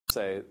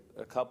Say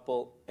a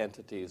couple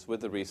entities with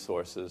the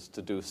resources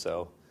to do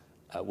so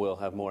will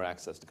have more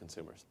access to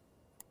consumers.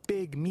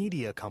 Big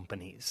media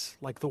companies,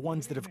 like the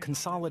ones that have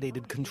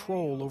consolidated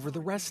control over the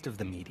rest of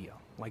the media,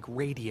 like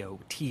radio,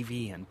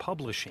 TV, and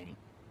publishing,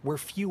 where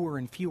fewer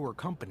and fewer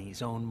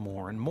companies own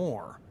more and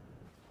more.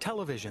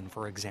 Television,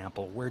 for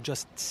example, where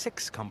just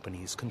 6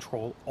 companies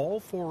control all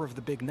 4 of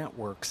the big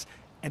networks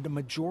and a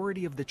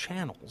majority of the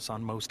channels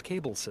on most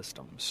cable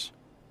systems.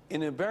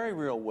 In a very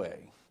real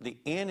way, the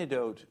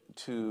antidote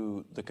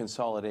to the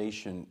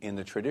consolidation in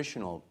the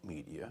traditional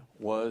media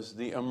was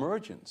the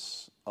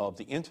emergence of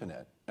the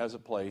internet as a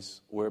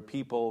place where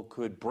people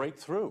could break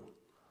through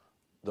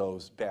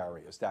those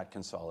barriers, that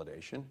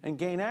consolidation, and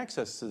gain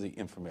access to the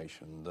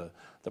information,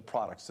 the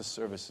products, the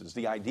services,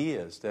 the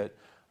ideas that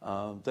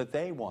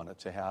they wanted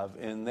to have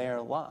in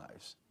their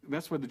lives.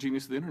 That's what the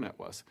genius of the internet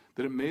was,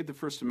 that it made the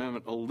First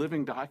Amendment a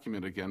living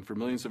document again for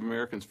millions of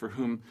Americans for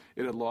whom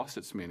it had lost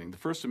its meaning. The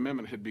First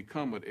Amendment had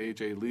become what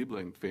A.J.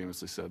 Liebling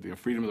famously said,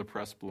 freedom of the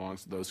press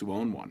belongs to those who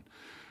own one.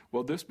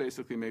 Well, this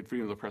basically made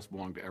freedom of the press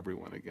belong to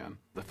everyone again.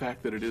 The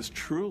fact that it is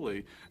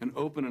truly an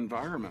open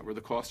environment where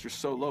the costs are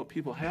so low,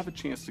 people have a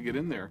chance to get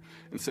in there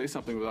and say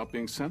something without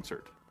being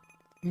censored.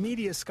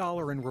 Media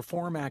scholar and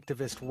reform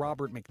activist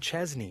Robert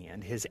McChesney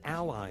and his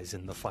allies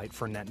in the fight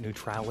for net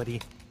neutrality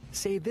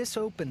say this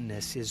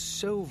openness is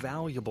so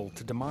valuable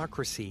to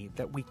democracy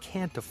that we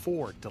can't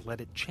afford to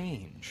let it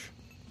change.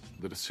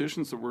 The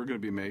decisions that we're going to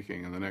be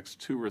making in the next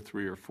 2 or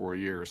 3 or 4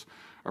 years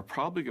are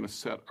probably going to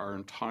set our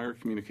entire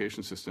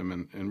communication system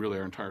and really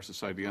our entire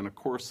society on a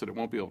course that it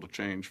won't be able to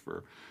change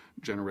for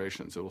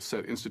generations. It will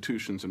set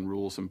institutions and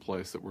rules in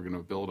place that we're going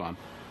to build on.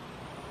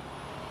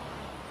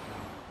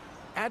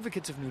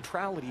 Advocates of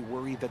neutrality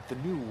worry that the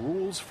new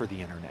rules for the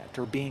internet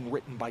are being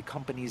written by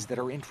companies that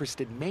are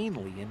interested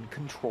mainly in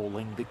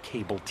controlling the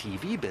cable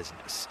TV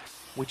business,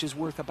 which is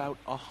worth about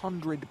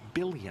 $100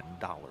 billion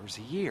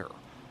a year.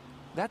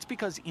 That's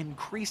because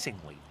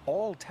increasingly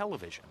all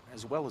television,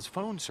 as well as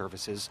phone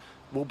services,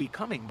 will be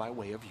coming by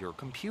way of your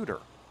computer.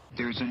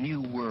 There's a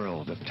new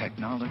world of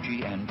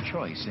technology and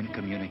choice in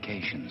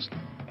communications.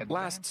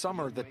 Last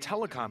summer, the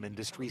telecom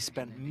industry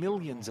spent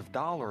millions of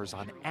dollars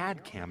on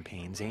ad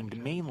campaigns aimed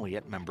mainly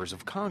at members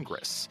of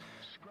Congress.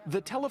 The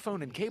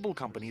telephone and cable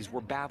companies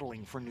were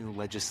battling for new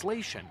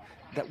legislation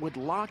that would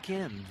lock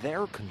in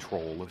their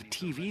control of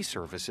TV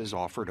services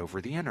offered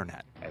over the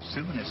internet. As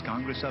soon as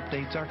Congress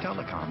updates our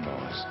telecom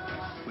laws.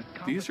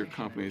 These are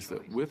companies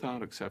that,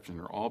 without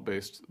exception, are all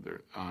based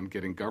on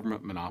getting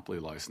government monopoly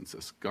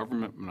licenses,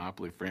 government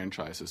monopoly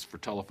franchises for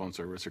telephone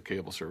service or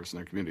cable service in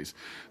their communities.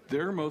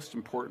 Their most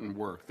important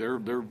work, their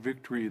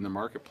victory in the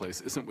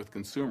marketplace isn't with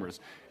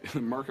consumers. In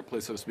the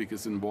marketplace, so to speak,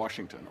 is in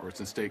Washington, or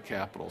it's in state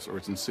capitals, or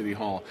it's in City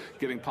Hall,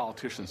 getting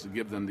politicians to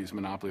give them these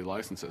monopoly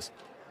licenses.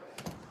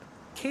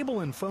 Cable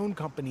and phone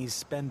companies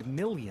spend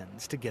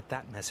millions to get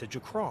that message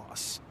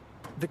across.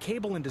 The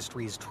cable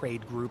industry's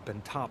trade group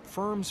and top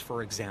firms,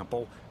 for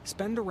example,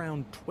 spend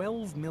around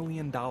 $12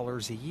 million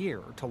a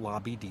year to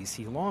lobby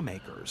D.C.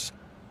 lawmakers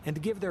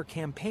and give their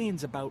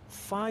campaigns about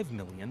 $5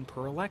 million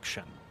per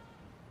election.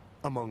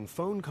 Among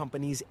phone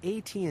companies,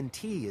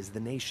 AT&T is the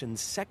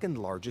nation's second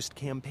largest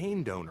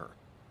campaign donor.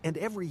 And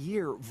every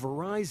year,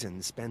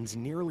 Verizon spends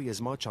nearly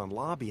as much on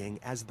lobbying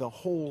as the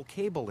whole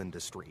cable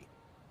industry.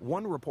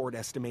 One report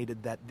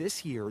estimated that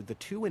this year, the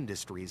two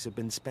industries have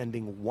been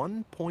spending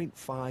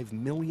 $1.5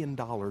 million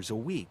a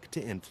week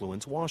to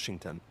influence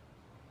Washington.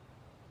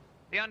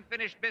 The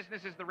unfinished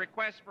business is the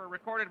request for a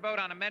recorded vote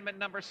on Amendment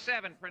Number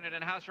 7, printed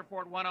in House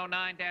Report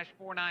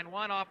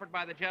 109-491, offered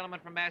by the gentleman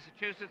from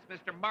Massachusetts,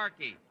 Mr.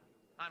 Markey.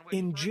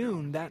 In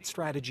June, that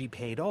strategy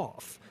paid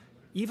off.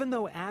 Even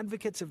though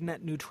advocates of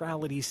net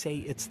neutrality say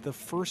it's the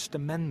First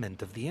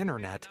Amendment of the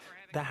Internet,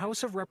 the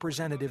House of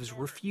Representatives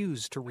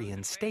refused to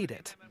reinstate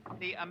it.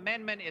 The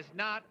amendment is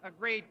not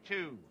agreed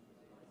to.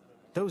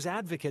 Those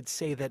advocates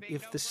say that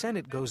if the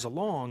Senate goes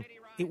along,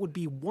 it would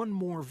be one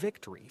more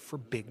victory for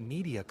big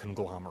media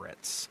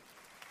conglomerates.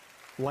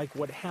 Like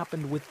what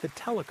happened with the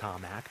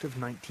Telecom Act of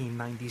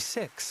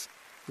 1996,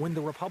 when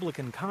the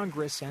Republican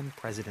Congress and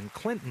President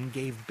Clinton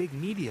gave big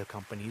media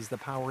companies the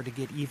power to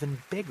get even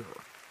bigger,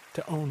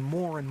 to own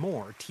more and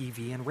more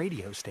TV and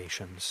radio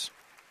stations.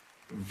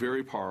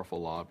 Very powerful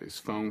lobbies,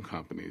 phone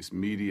companies,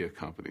 media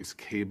companies,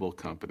 cable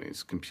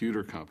companies,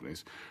 computer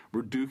companies,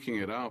 were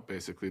duking it out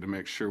basically to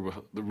make sure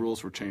the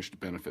rules were changed to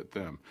benefit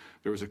them.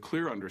 There was a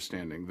clear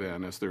understanding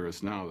then, as there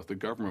is now, that the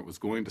government was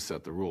going to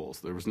set the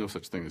rules. There was no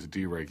such thing as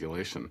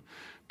deregulation.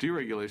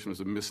 Deregulation was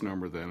a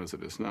misnomer then as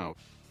it is now.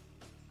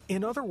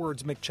 In other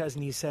words,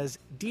 McChesney says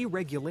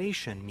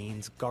deregulation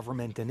means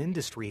government and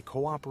industry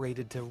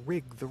cooperated to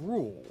rig the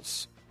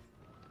rules.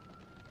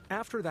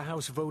 After the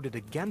House voted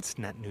against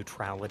net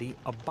neutrality,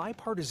 a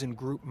bipartisan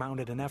group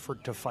mounted an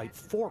effort to fight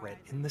for it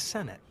in the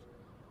Senate.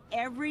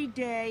 Every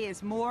day,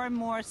 as more and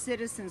more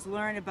citizens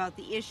learn about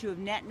the issue of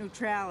net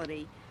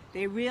neutrality,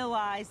 they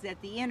realize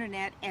that the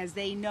Internet, as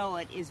they know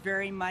it, is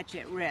very much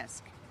at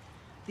risk.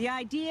 The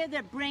idea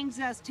that brings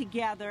us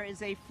together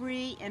is a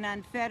free and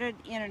unfettered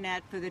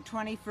Internet for the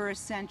 21st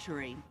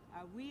century.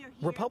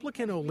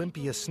 Republican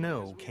Olympia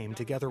Snowe came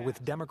together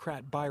with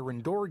Democrat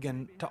Byron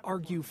Dorgan to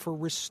argue for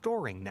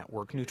restoring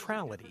network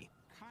neutrality.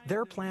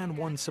 Their plan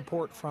won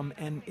support from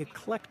an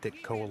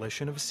eclectic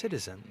coalition of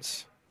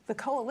citizens. The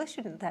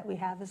coalition that we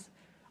have is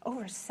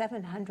over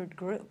 700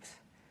 groups.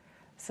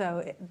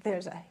 So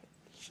there's a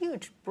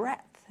huge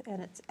breadth,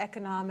 and it's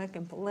economic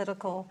and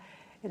political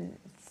and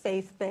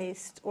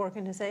faith-based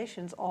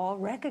organizations all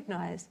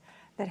recognize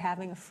that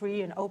having a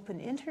free and open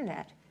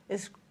internet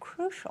is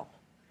crucial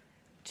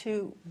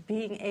to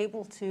being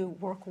able to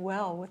work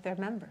well with their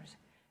members.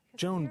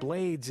 Joan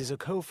Blades is a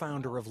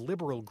co-founder of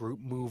liberal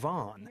group Move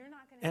On,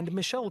 and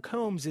Michelle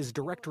Combs is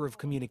director of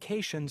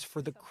communications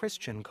for the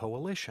Christian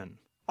Coalition.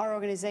 Our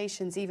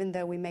organizations, even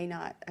though we may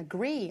not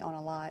agree on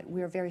a lot,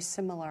 we are very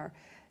similar,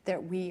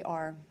 that we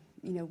are,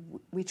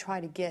 we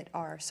try to get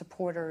our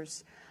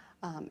supporters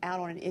out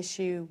on an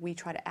issue. We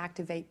try to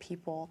activate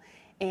people,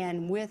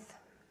 and with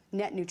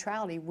net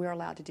neutrality, we're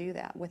allowed to do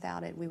that.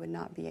 Without it, we would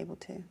not be able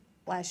to.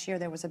 Last year,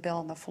 there was a bill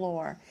on the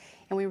floor,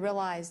 and we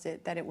realized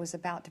that it was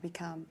about to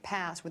become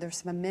passed, where there were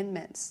some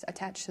amendments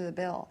attached to the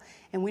bill,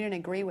 and we didn't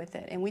agree with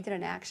it, and we did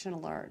an action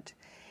alert.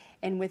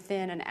 And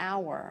within an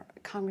hour,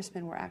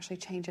 congressmen were actually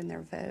changing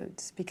their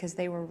votes because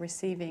they were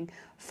receiving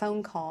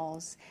phone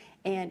calls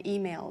and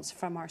emails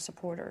from our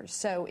supporters.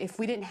 So if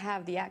we didn't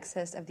have the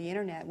access of the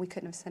internet, we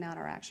couldn't have sent out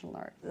our action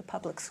alert. The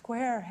public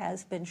square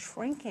has been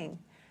shrinking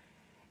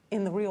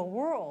in the real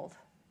world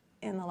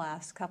in the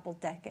last couple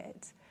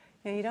decades.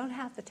 You don't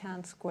have the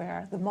town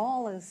square. The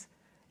mall is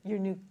your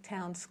new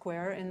town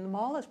square, and the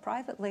mall is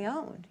privately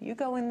owned. You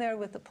go in there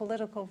with a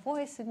political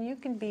voice, and you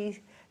can be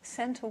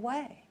sent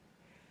away.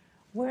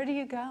 Where do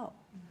you go?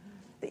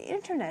 The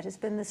internet has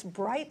been this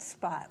bright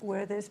spot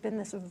where there's been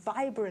this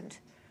vibrant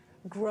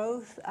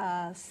growth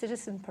of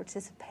citizen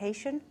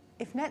participation.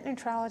 If net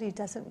neutrality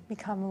doesn't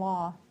become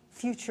law,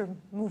 future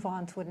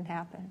move-ons wouldn't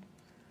happen.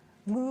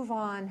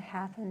 Move-on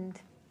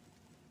happened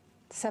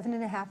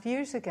 7.5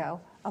 years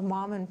ago, a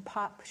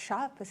mom-and-pop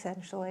shop,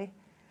 essentially.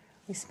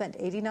 We spent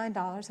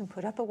 $89 and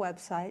put up a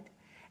website,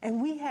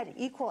 and we had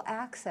equal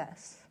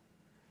access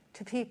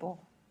to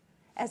people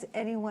as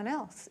anyone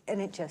else,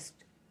 and it just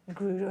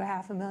grew to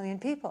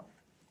 500,000 people.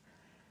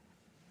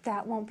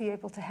 That won't be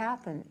able to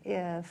happen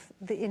if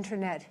the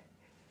internet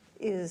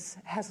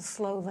has a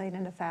slow lane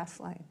and a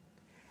fast lane,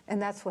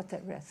 and that's what's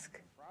at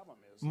risk.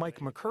 Mike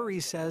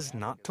McCurry says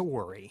not to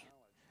worry.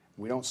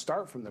 We don't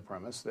start from the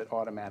premise that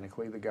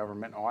automatically the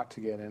government ought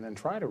to get in and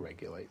try to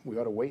regulate. We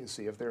ought to wait and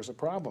see if there's a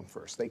problem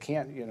first. They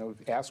can't,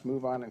 ask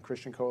Move On and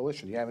Christian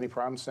Coalition, do you have any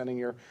problem sending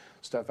your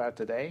stuff out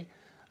today?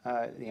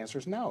 The answer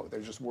is no.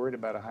 They're just worried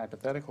about a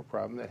hypothetical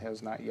problem that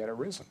has not yet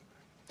arisen.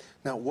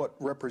 Now, what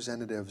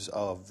representatives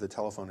of the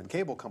telephone and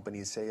cable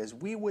companies say is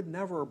we would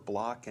never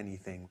block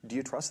anything. Do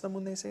you trust them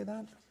when they say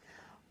that?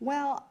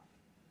 Well,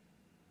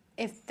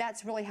 if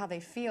that's really how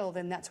they feel,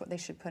 then that's what they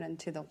should put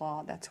into the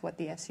law. That's what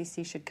the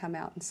FCC should come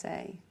out and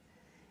say,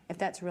 if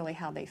that's really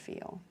how they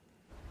feel.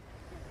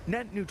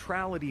 Net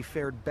neutrality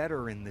fared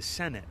better in the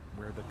Senate,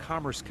 where the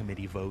Commerce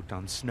Committee vote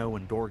on Snowe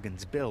and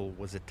Dorgan's bill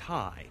was a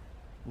tie,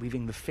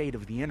 leaving the fate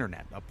of the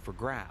internet up for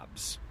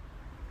grabs.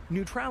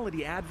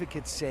 Neutrality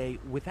advocates say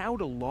without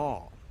a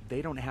law,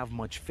 they don't have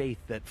much faith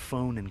that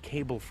phone and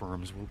cable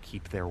firms will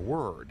keep their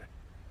word.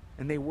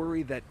 And they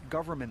worry that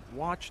government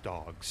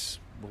watchdogs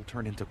will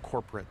turn into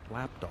corporate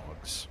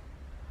lapdogs.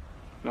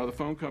 Now, the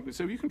phone companies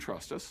say, well, you can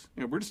trust us.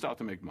 We're just out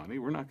to make money.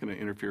 We're not going to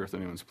interfere with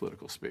anyone's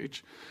political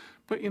speech.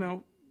 But,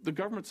 the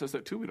government says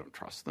that, too. We don't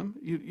trust them.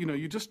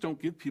 You just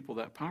don't give people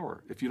that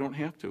power if you don't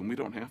have to, and we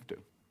don't have to.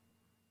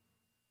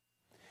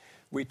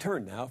 We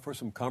turn now for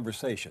some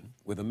conversation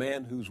with a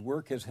man whose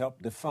work has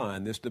helped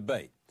define this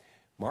debate.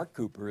 Mark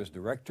Cooper is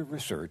Director of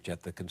Research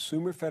at the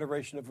Consumer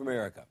Federation of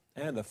America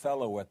and a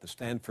fellow at the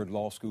Stanford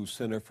Law School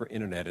Center for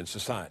Internet and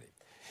Society.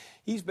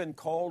 He's been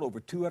called over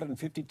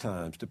 250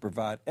 times to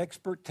provide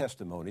expert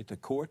testimony to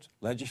courts,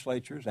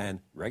 legislatures, and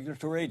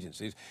regulatory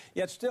agencies,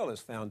 yet still has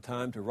found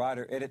time to write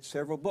or edit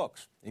several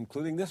books,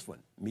 including this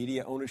one,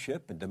 Media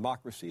Ownership and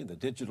Democracy in the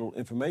Digital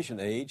Information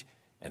Age,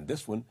 and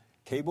this one,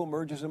 Cable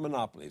Mergers and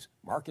Monopolies,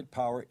 Market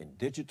Power in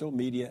Digital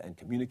Media and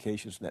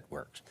Communications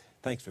Networks.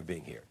 Thanks for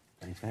being here.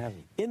 Thanks for having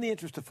me. In the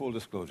interest of full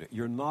disclosure,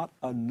 you're not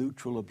a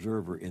neutral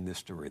observer in this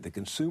story. The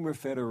Consumer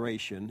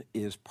Federation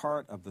is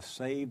part of the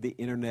Save the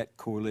Internet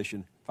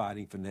Coalition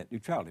fighting for net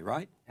neutrality,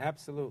 right?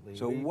 Absolutely.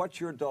 So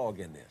what's your dog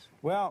in this?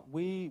 Well,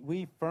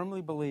 we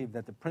firmly believe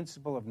that the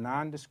principle of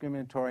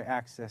non-discriminatory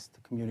access to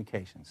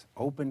communications,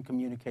 open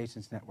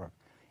communications network,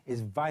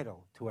 is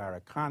vital to our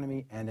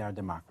economy and our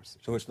democracy.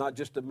 So it's not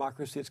just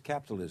democracy, it's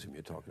capitalism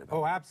you're talking about.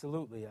 Oh,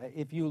 absolutely.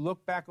 If you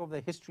look back over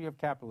the history of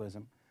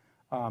capitalism,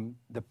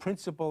 the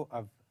principle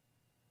of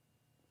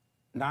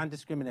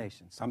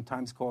non-discrimination,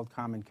 sometimes called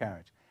common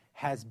carriage,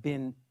 has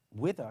been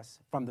with us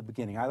from the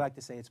beginning. I like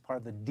to say it's part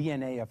of the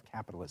DNA of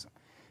capitalism,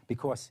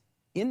 because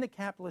in the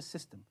capitalist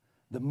system,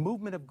 the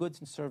movement of goods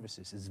and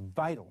services is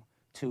vital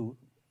to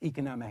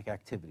economic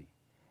activity,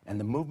 and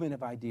the movement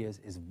of ideas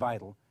is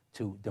vital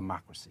to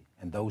democracy,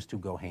 and those two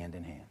go hand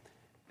in hand.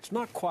 It's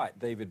not quite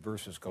David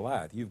versus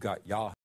Goliath. You've got Yahoo